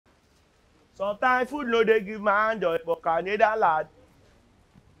Sometimes food no they give man joy, but Canada lad.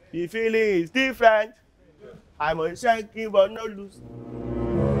 The feeling is different. I'm a shaking but no lose.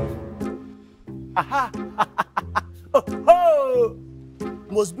 Aha! Oh, oh!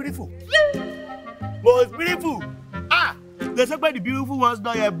 Most beautiful. Most beautiful. Ah! They say the beautiful ones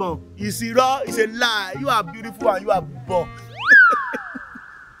not yet born. You see, raw, it's a lie. You are beautiful and you are born.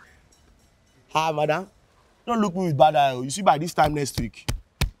 Ah, madam. Don't look me with bad eye. You see, by this time next week.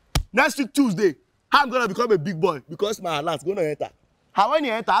 Next week, Tuesday, I'm going to become a big boy because my alarm's going to enter. And when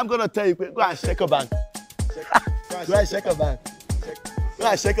you enter, I'm going to tell you, go and check your bank. Go and check your bank. Go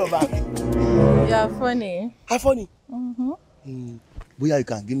and check your bank. You're funny. How funny? Mm-hmm. Boya, you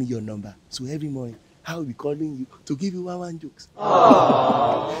can give me your number. So every morning, I will be calling you to give you one jokes.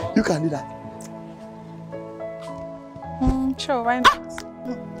 Aww. You can do that. Sure, why not?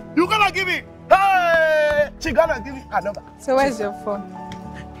 You gonna give me? Hey! She gonna give me a number. So where's your phone?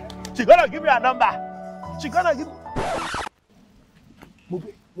 She gonna give me a number. She gonna give me...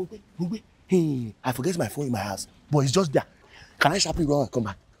 Mugbe. Hey, I forget my phone in my house. But it's just there. Can I sharply run and come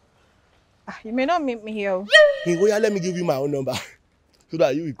back? You may not meet me here. Hey, Boya, let me give you my own number. So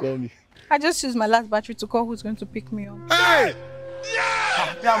that you will call me. I just used my last battery to call who's going to pick me up. Hey!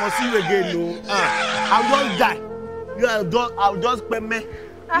 Yeah! I must see you again, no. I'll just die. I'll just pay me.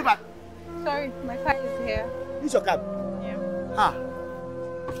 Sorry, my car is here. It's your cab? Yeah.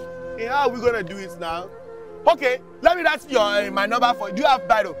 Hey, how are we gonna do it now? Okay, let me write my number for you. Do you have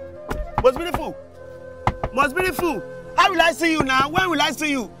Bible? Most beautiful. Most beautiful. How will I see you now? When will I see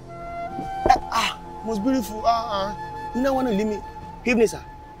you? Most beautiful. You don't want to leave me. Evening, sir.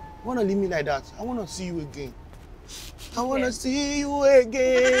 You want to leave me like that? I want to see you again. I want to see you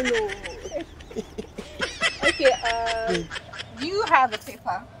again. Oh. Okay, do you have a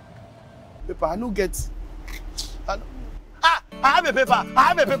paper? Paper? I don't get. I have a paper. I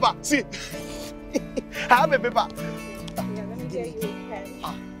have a paper. See. I have a paper. Yeah, let me get you a pen.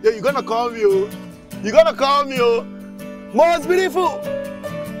 Yeah, you're gonna call me. You're gonna call me. Most beautiful.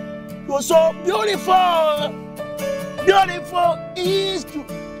 You're so beautiful. Beautiful is true.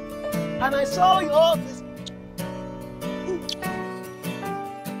 And I saw your face.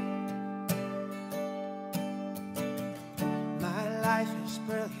 My life is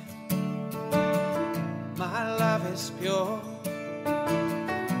brilliant. My love is pure.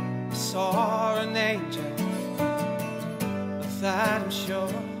 I saw an angel, of that I'm sure.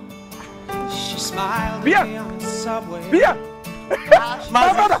 She smiled at me on the subway.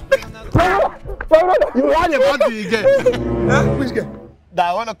 My brother! You ran about me again. Which girl?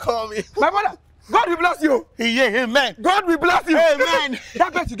 That wanna call me. My brother, God will bless you. Yeah, amen. God will bless you. Amen.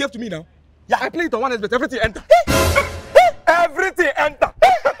 That bet you gave to me now. Yeah. I play it on one but everything enter. Everything enter.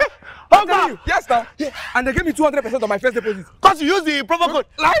 I'm telling you, yes now. Yeah. And they gave me 200% of my first deposit. Because you use the promo code.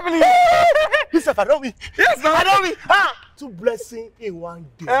 Lively. Listen, I know me. Yes now. I know me. Two blessings in one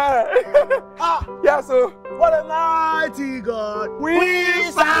day. Yeah, so. What a mighty God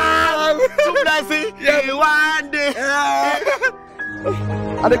we serve. Two blessings in one day.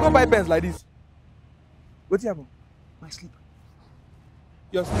 And they go buy pens like this. What's happening? My sleep.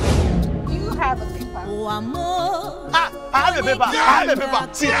 Yours. You have a paper. I have a paper. I have a paper.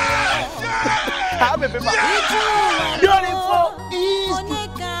 See. I have a paper. Beautiful is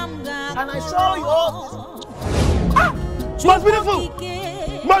good. And I saw yours. Most beautiful.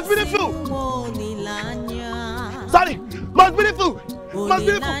 Most beautiful. Sorry. Most beautiful. Most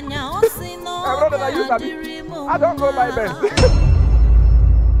beautiful. My brother, I don't go buy pens.